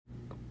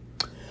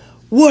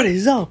What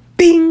is up,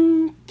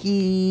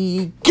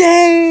 Binky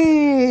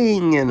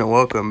gang? And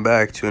welcome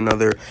back to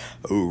another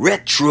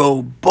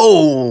Retro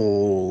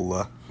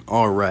Bowl.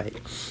 Alright,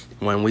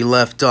 when we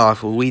left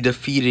off, we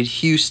defeated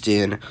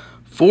Houston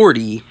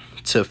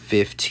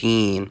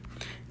 40-15.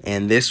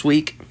 And this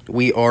week,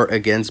 we are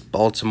against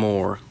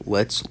Baltimore.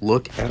 Let's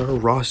look at our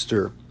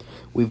roster.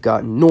 We've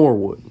got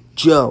Norwood,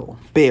 Joe,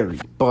 Barry,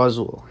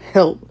 Boswell,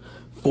 Help,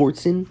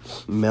 Fortson,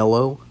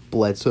 Mello,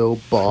 Bledsoe,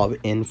 Bob,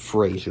 and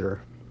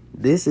Frazier.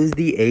 This is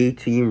the A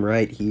team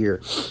right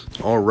here.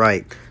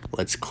 Alright,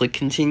 let's click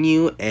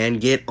continue and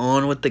get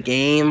on with the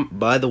game.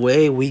 By the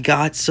way, we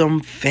got some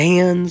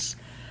fans.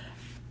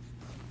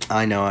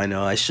 I know.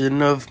 I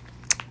shouldn't have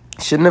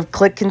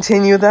clicked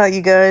continue that,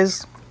 you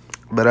guys.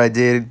 But I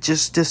did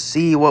just to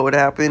see what would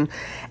happen.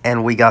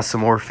 And we got some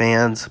more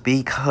fans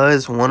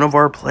because one of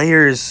our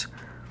players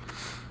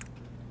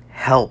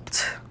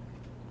helped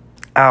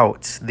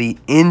out the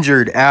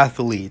injured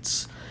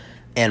athletes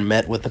and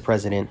met with the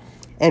president.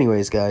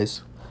 Anyways,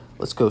 guys,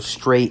 let's go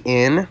straight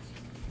in.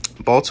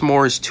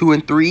 Baltimore is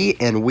 2-3,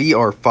 and we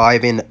are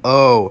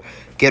 5-0.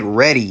 Get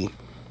ready.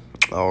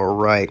 All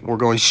right, we're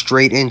going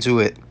straight into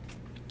it.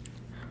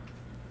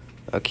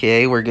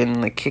 Okay, we're getting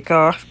the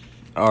kickoff.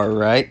 All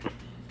right.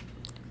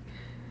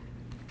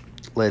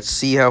 Let's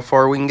see how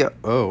far we can go.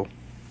 Oh.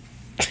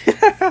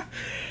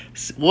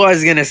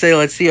 Was going to say,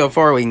 let's see how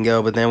far we can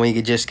go, but then we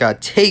just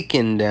got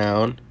taken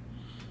down.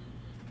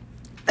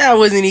 That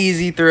was an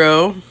easy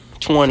throw.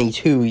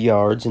 22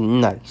 yards.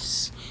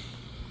 Nice.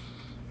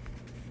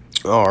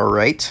 All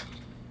right.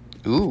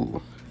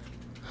 Ooh.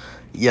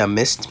 You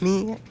missed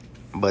me,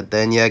 but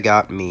then you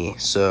got me.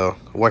 So,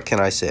 what can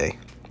I say?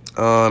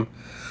 Ooh,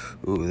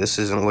 this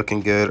isn't looking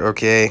good.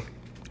 Okay.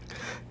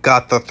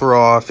 Got the throw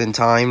off in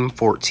time.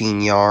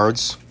 14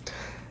 yards.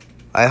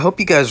 I hope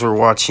you guys were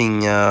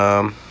watching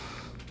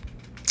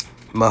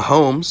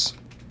Mahomes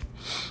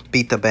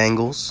beat the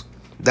Bengals.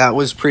 That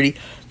was pretty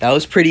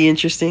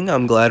interesting.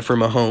 I'm glad for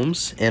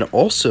Mahomes. And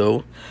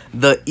also,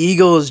 the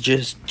Eagles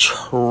just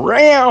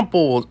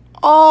trampled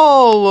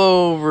all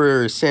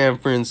over San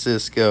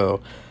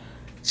Francisco.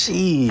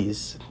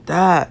 Jeez,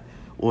 that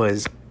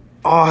was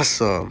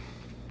awesome.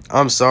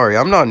 I'm sorry,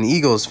 I'm not an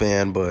Eagles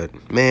fan,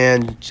 but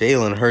man,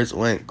 Jalen Hurts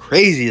went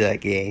crazy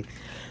that game.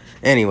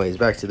 Anyways,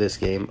 back to this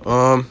game.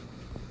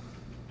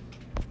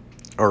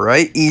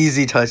 Alright,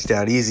 easy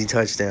touchdown.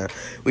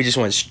 We just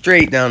went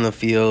straight down the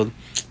field.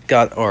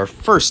 Got our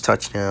first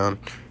touchdown.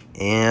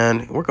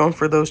 And we're going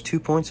for those 2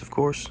 points, of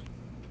course.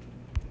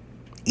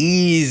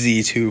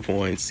 Easy 2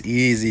 points.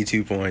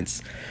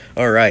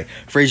 Alright,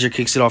 Frazier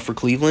kicks it off for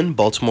Cleveland.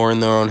 Baltimore in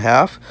their own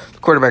half. The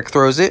quarterback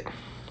throws it.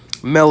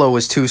 Mello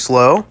was too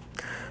slow.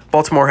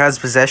 Baltimore has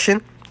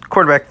possession.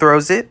 Quarterback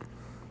throws it.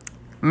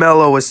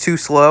 Mello was too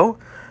slow.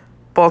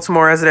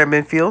 Baltimore has it at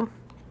midfield.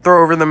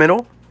 Throw over the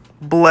middle.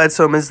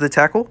 Bledsoe misses the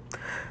tackle.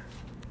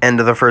 End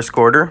of the first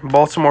quarter.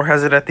 Baltimore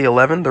has it at the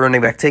 11. The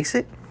running back takes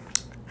it.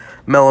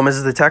 Mello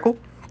misses the tackle.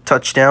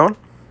 Touchdown.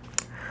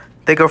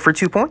 They go for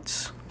 2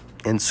 points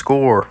and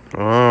score.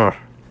 All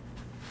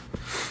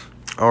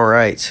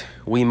right.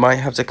 We might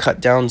have to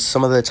cut down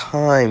some of the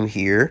time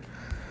here.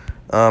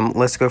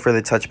 Let's go for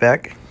the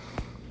touchback.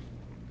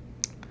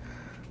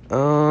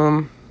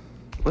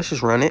 Let's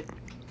just run it.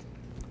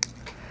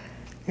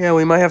 Yeah,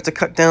 we might have to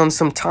cut down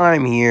some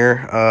time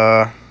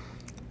here.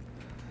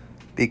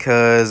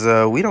 Because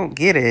we don't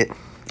get it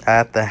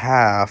at the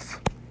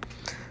half,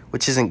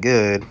 which isn't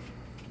good.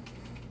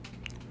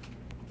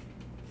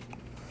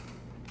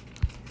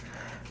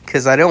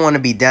 Because I don't want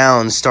to be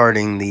down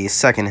starting the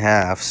second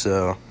half,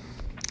 so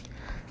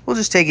we'll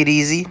just take it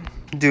easy,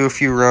 do a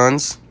few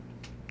runs.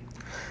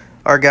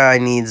 Our guy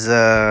needs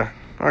to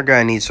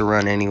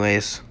run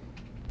anyways.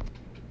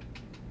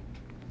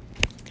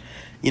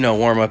 You know,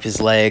 warm up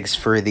his legs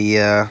for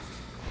the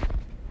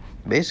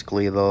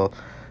basically the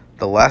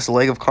last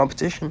leg of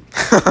competition.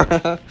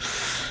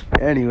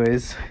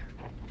 Anyways.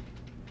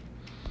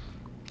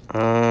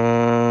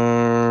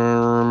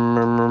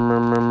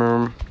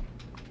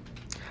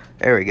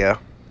 There we go.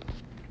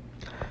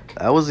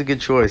 That was a good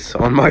choice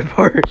on my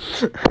part.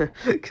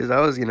 Because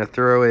I was going to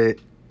throw it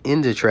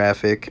into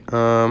traffic.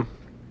 Kind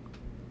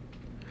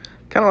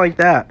of like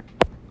that.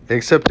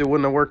 Except it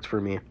wouldn't have worked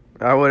for me.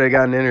 I would have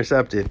gotten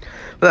intercepted.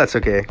 But that's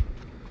okay.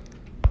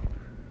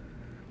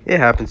 It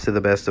happens to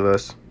the best of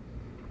us.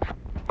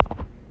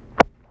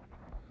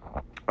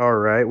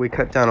 Alright, we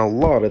cut down a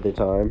lot of the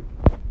time.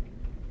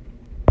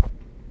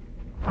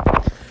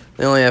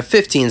 They only have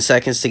 15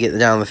 seconds to get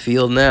down the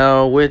field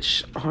now,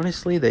 which,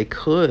 honestly, they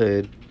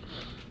could.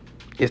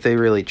 If they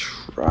really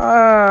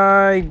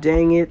try.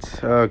 Dang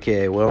it.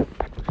 Okay, well.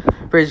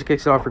 Frazier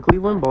kicks it off for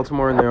Cleveland.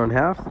 Baltimore in their own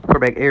half.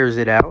 Quarterback airs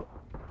it out.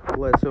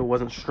 Bledsoe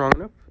wasn't strong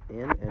enough.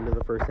 And end of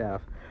the first half.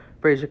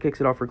 Frazier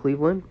kicks it off for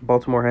Cleveland.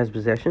 Baltimore has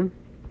possession.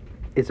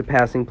 It's a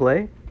passing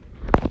play.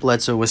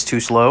 Bledsoe was too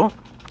slow.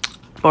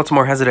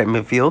 Baltimore has it at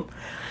midfield.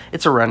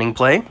 It's a running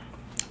play.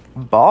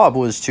 Bob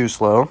was too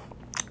slow.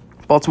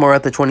 Baltimore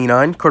at the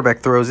 29. Quarterback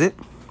throws it.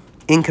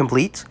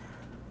 Incomplete.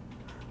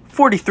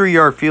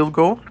 43-yard field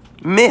goal.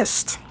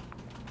 Missed.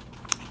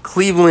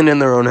 Cleveland in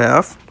their own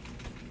half.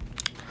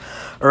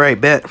 All right,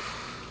 bet.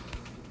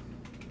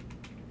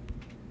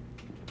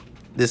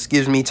 This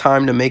gives me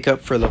time to make up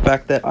for the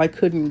fact that I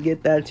couldn't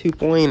get that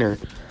 2-pointer,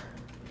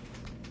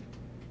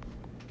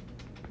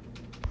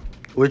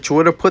 which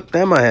would have put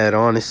them ahead,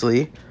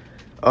 honestly.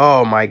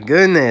 Oh, my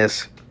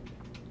goodness.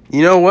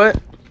 You know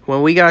what?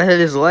 When we got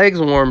his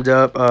legs warmed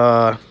up,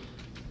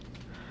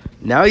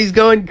 now he's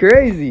going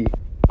crazy.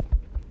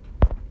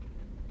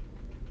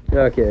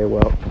 Okay,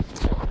 well,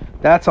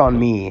 that's on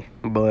me,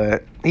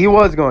 but he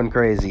was going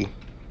crazy.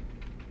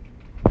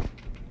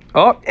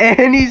 Oh,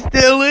 and he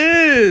still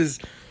is.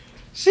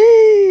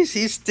 Sheesh,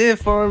 he's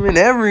stiff-arming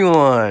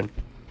everyone.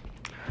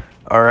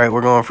 All right,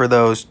 we're going for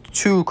those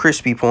 2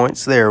 crispy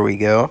points. There we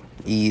go.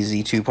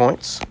 Easy 2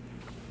 points.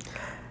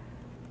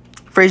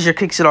 Frazier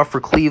kicks it off for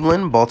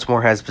Cleveland.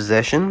 Baltimore has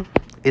possession.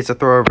 It's a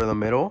throw over the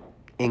middle.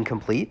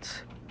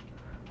 Incomplete.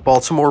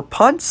 Baltimore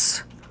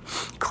punts.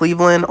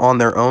 Cleveland on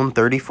their own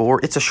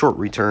 34. It's a short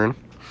return.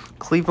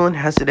 Cleveland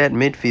has it at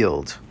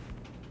midfield.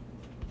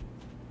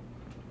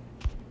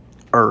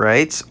 All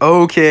right.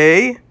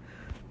 Okay.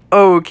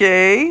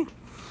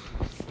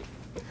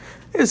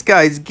 This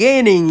guy's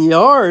gaining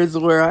yards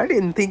where I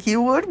didn't think he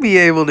would be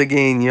able to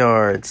gain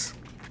yards.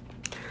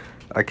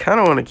 I kind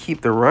of want to keep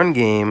the run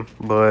game,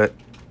 but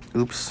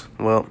oops.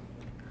 Well,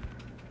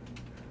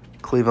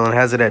 Cleveland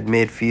has it at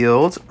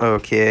midfield.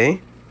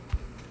 Okay.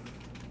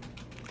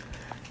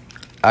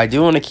 I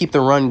do want to keep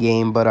the run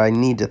game, but I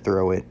need to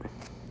throw it.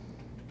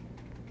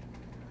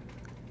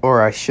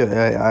 Or I should.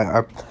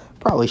 I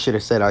probably should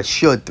have said I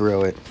should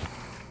throw it.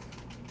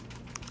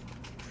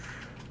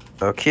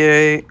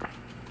 Okay.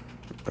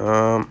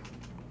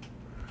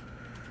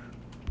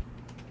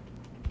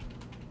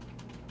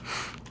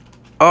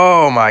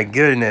 Oh my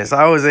goodness.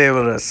 I was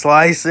able to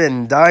slice it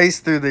and dice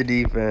through the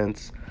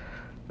defense.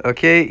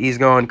 Okay, he's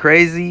going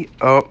crazy.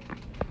 Oh.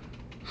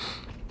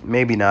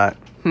 Maybe not.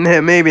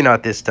 Maybe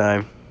not this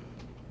time.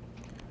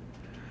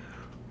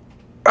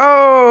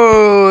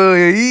 Oh,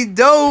 he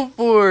dove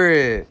for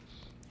it.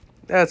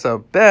 That's a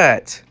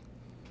bet.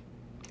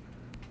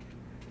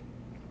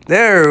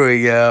 There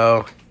we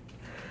go.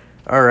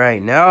 All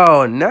right,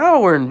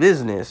 now we're in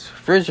business.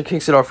 Frazier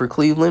kicks it off for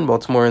Cleveland.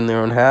 Baltimore in their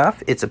own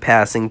half. It's a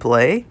passing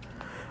play.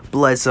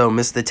 Bledsoe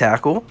missed the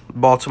tackle.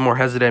 Baltimore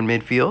has it at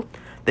midfield.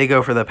 They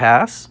go for the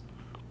pass.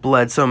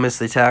 Bledsoe missed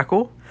the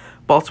tackle.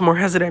 Baltimore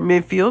has it at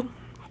midfield.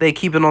 They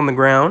keep it on the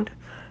ground.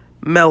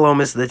 Mello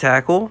missed the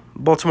tackle.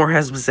 Baltimore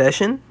has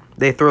possession.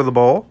 They throw the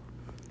ball.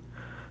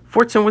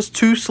 Fortson was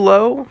too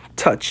slow.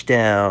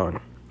 Touchdown.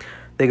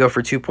 They go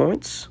for 2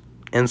 points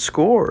and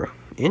score.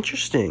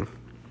 Interesting.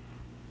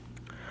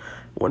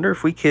 Wonder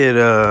if we could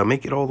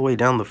make it all the way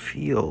down the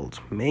field.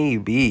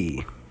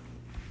 Maybe.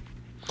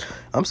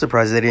 I'm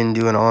surprised they didn't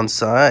do an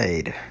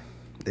onside.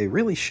 They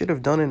really should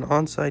have done an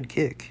onside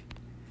kick.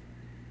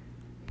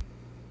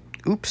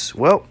 Oops.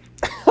 Well,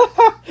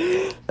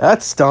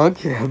 that stunk,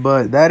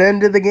 but that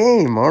ended the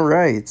game. All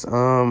right.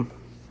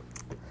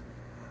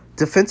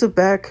 Defensive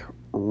back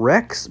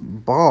Rex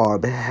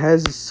Bob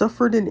has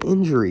suffered an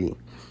injury.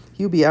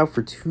 He'll be out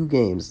for 2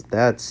 games.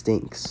 That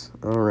stinks.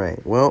 All right.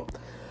 Well,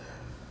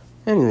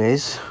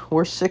 anyways,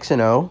 we're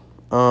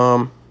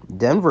 6-0.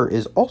 Denver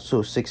is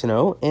also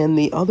 6-0, and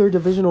the other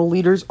divisional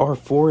leaders are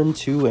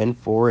 4-2 and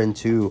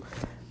 4-2.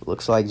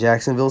 Looks like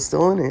Jacksonville's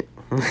still in it.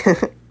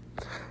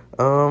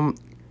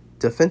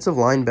 Defensive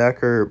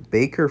linebacker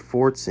Baker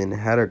Fortson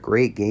had a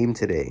great game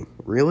today.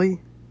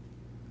 Really?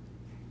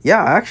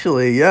 Yeah,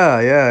 actually,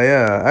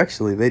 yeah.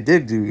 Actually, they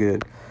did do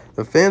good.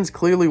 The fans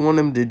clearly want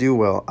him to do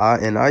well,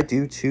 and I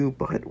do too,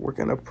 but we're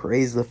going to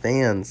praise the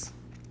fans.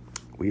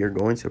 We are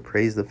going to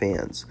praise the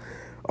fans.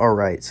 All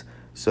right,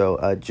 so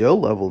Joe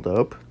leveled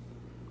up,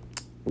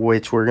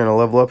 which we're going to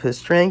level up his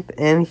strength,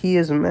 and he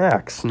is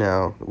max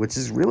now, which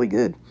is really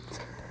good.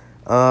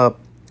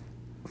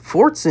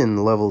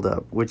 Fortson leveled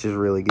up, which is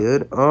really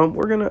good.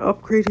 We're going to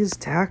upgrade his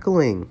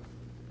tackling.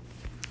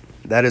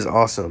 That is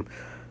awesome.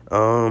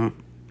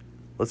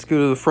 Let's go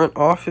to the front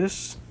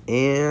office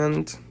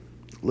and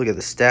look at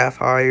the staff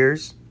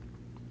hires.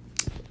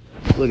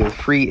 Look at the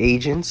free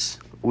agents.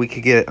 We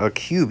could get a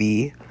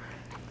QB,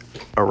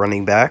 a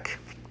running back,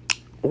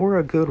 or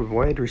a good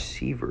wide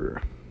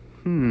receiver.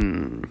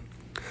 Or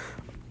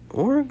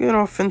a good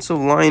offensive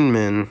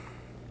lineman.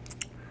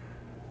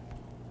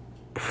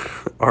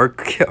 Our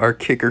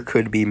kicker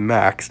could be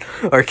max.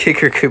 Our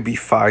kicker could be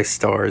 5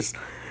 stars.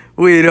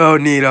 We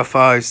don't need a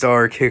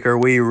 5-star kicker.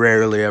 We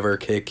rarely ever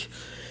kick.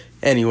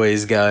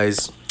 Anyways,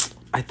 guys,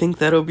 I think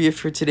that'll be it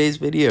for today's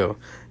video.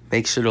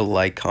 Make sure to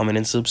like, comment,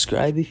 and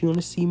subscribe if you want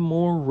to see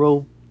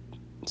more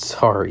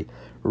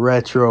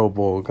Retro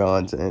Bowl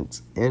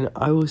content. And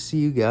I will see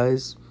you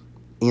guys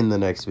in the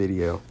next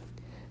video.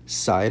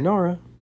 Sayonara.